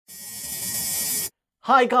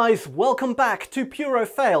Hi guys, welcome back to Puro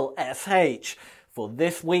Fail SH. For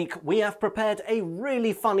this week we have prepared a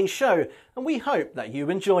really funny show and we hope that you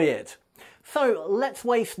enjoy it. So let's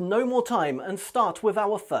waste no more time and start with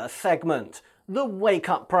our first segment, the wake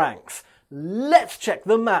up pranks. Let's check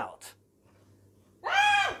them out.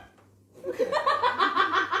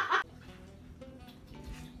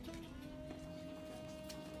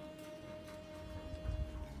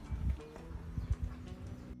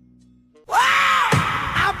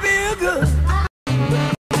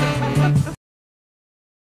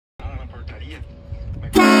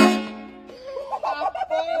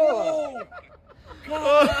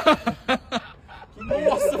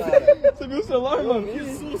 Nossa, você viu o celular, mano? Que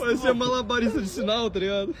susto! Parecia malabarista de sinal, tá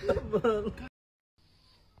ligado? Mano.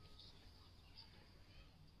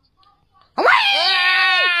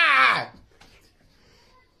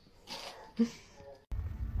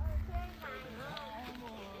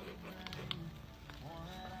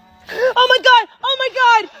 Oh my god! Oh my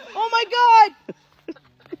god! Oh my god!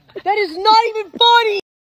 That is not even funny!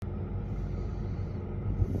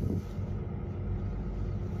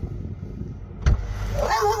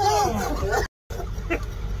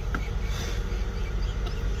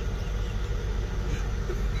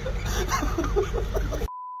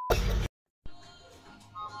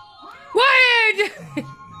 What?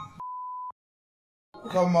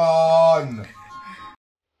 Come on!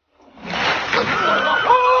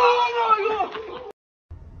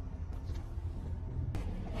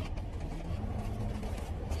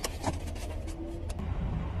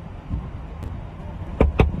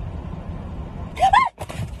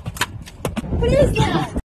 What is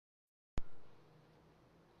that?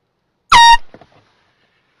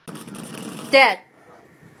 Dad.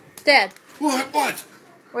 Dad. What?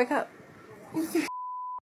 Wake up.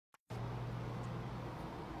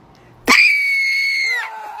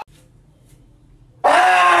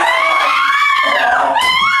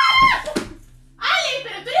 Ale,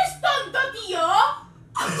 pero tú eres tonto, tío.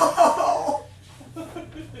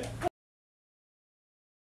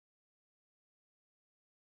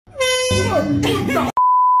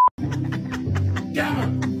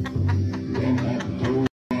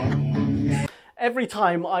 Every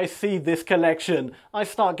time I see this collection, I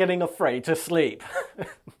start getting afraid to sleep.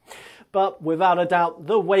 But without a doubt,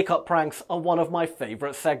 the wake-up pranks are one of my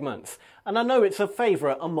favourite segments, and I know it's a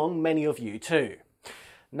favourite among many of you too.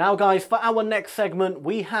 Now guys, for our next segment,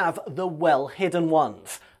 we have the well-hidden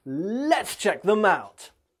ones. Let's check them out.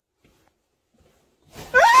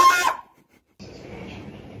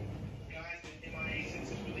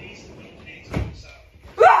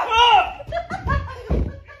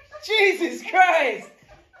 Jesus Christ!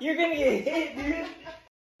 You're gonna get hit, dude.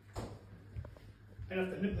 I'd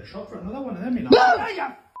have to nip the shot for another one of them, you know. What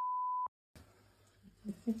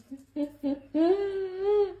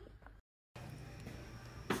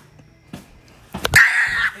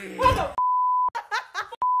the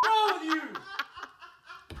wrong with you?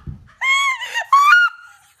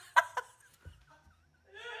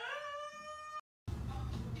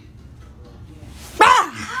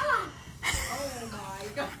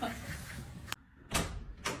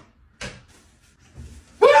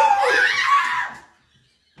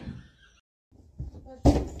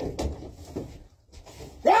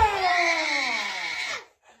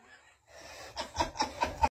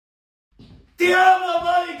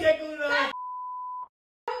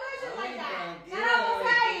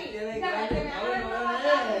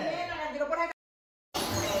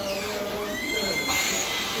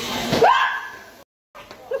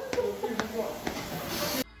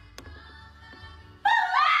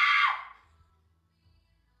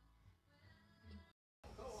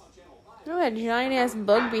 Look at that giant ass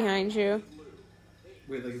bug behind you.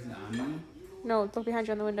 Wait, like it's an animal? No, look behind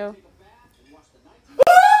you on the window.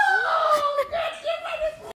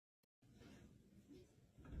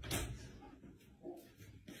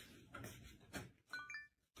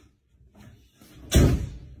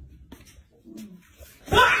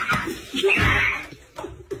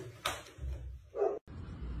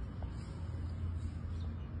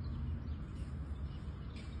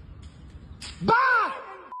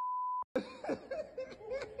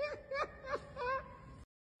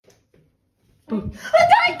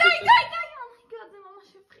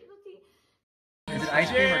 Is it ice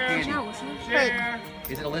cream or candy? Share.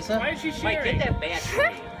 Is it Alyssa? Why is she sharing? Get that bad for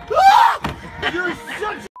me. You're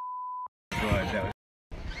such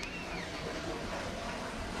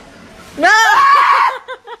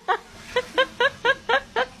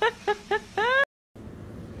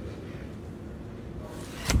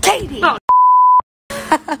Katie! Oh.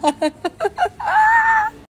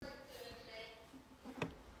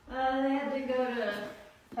 They had to go to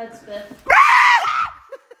Hudspeth.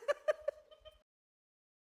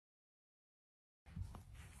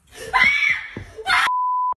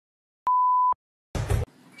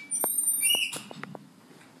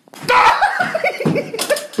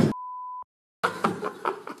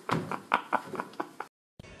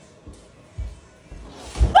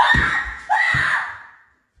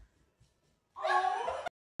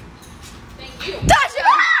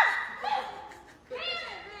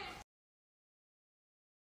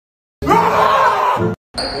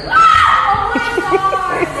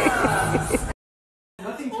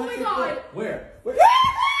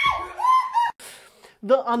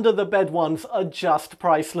 The under the bed ones are just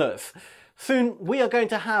priceless. Soon we are going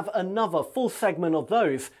to have another full segment of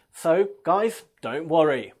those, so guys, don't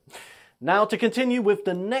worry. Now to continue with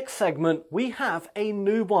the next segment, we have a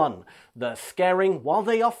new one, the Scaring While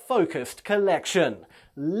They Are Focused collection.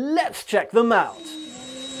 Let's check them out.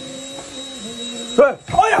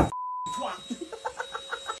 Oh yeah!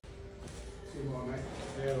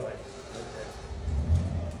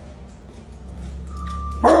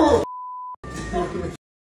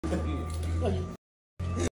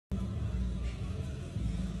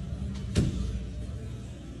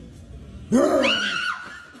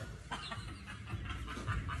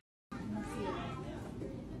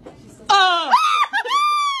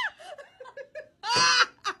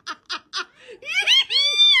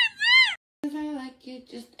 I like you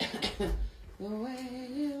just the way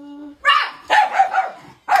you are.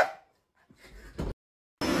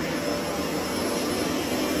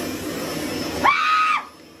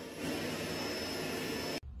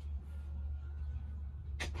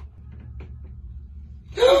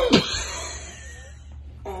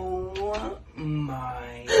 Oh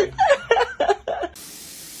my.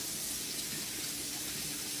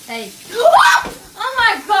 Hey. Oh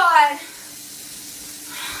my god!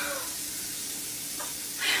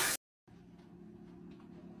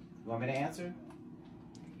 You want me to answer?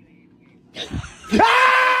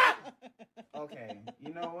 Okay,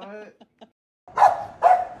 you know what?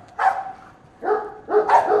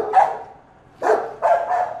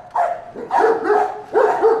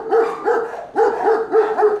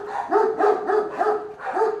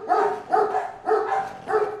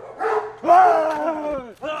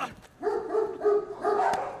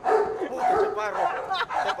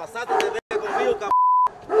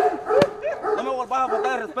 No me vuelvas a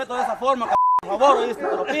faltar el respeto de esa forma, por favor, oíste,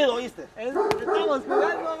 te lo pido, oíste. Estamos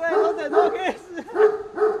jugando, güey, no te enojes.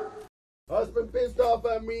 Husband pissed off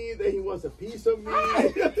at me, then he wants a piece of me.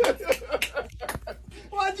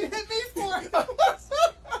 Why'd you hit me for?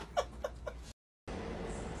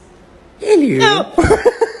 Hello.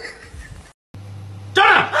 No.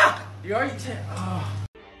 You already said. Oh.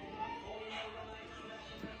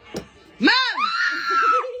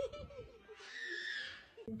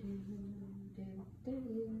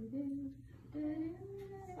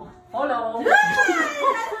 Hello.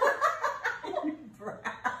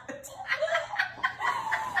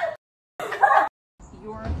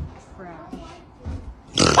 You're trash.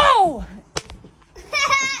 Oh!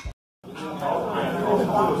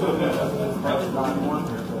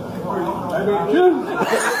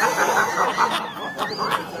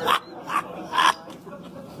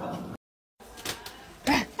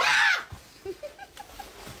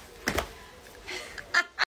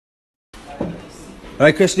 All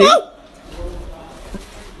right, Christy. What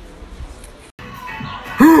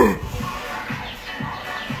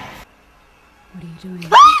are you doing?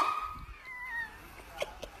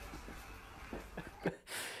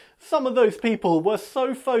 Some of those people were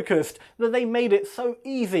so focused that they made it so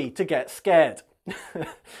easy to get scared.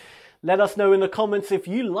 Let us know in the comments if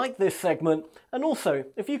you like this segment, and also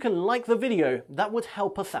if you can like the video, that would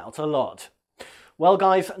help us out a lot. Well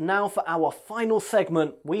guys, now for our final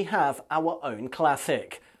segment, we have our own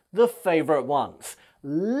classic, the favourite ones.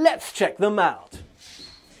 Let's check them out.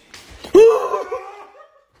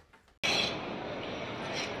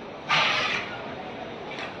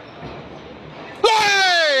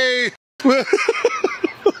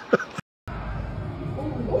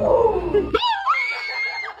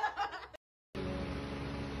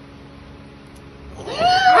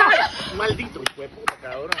 Maldito hijo de puta,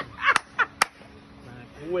 cabrón.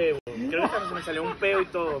 Huevo. Creo que se me salió un peo y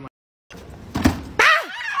todo, man.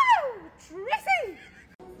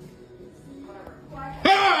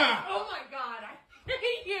 Oh my god, I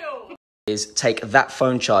hate you! Is take that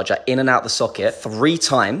phone charger in and out the socket 3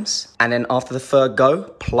 times, and then after the third go,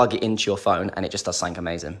 plug it into your phone, and it just does something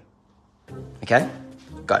amazing. Okay?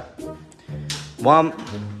 Go. 1,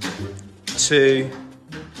 2,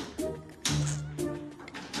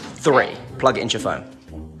 3. Plug it into your phone.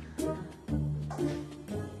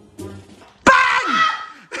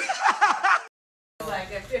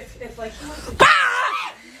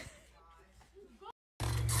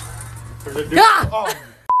 Oh.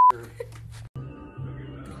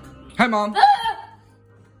 Hi, Mom.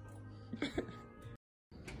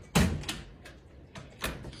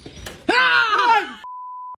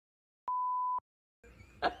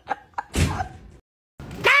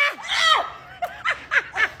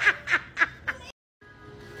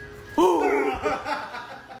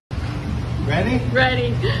 Ready?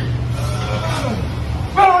 Ready.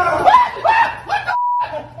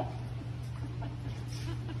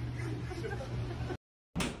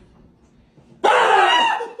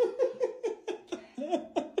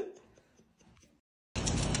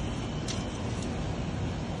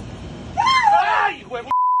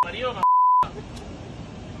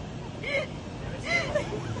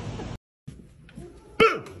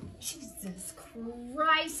 Jesus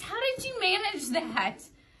Christ, how did you manage that?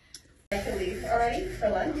 I could leave already for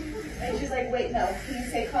lunch. And she's like, wait, no, can you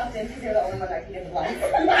say Compton because you're the only one that can give lunch.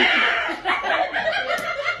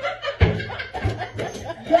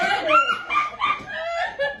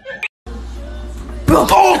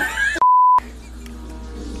 Oh!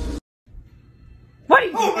 What are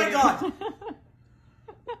you Oh my God!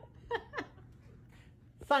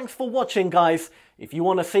 Thanks for watching, guys. If you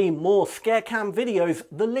want to see more Scarecam videos,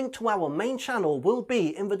 the link to our main channel will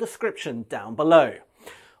be in the description down below.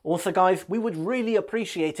 Also, guys, we would really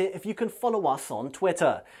appreciate it if you can follow us on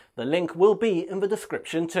Twitter. The link will be in the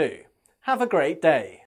description too. Have a great day.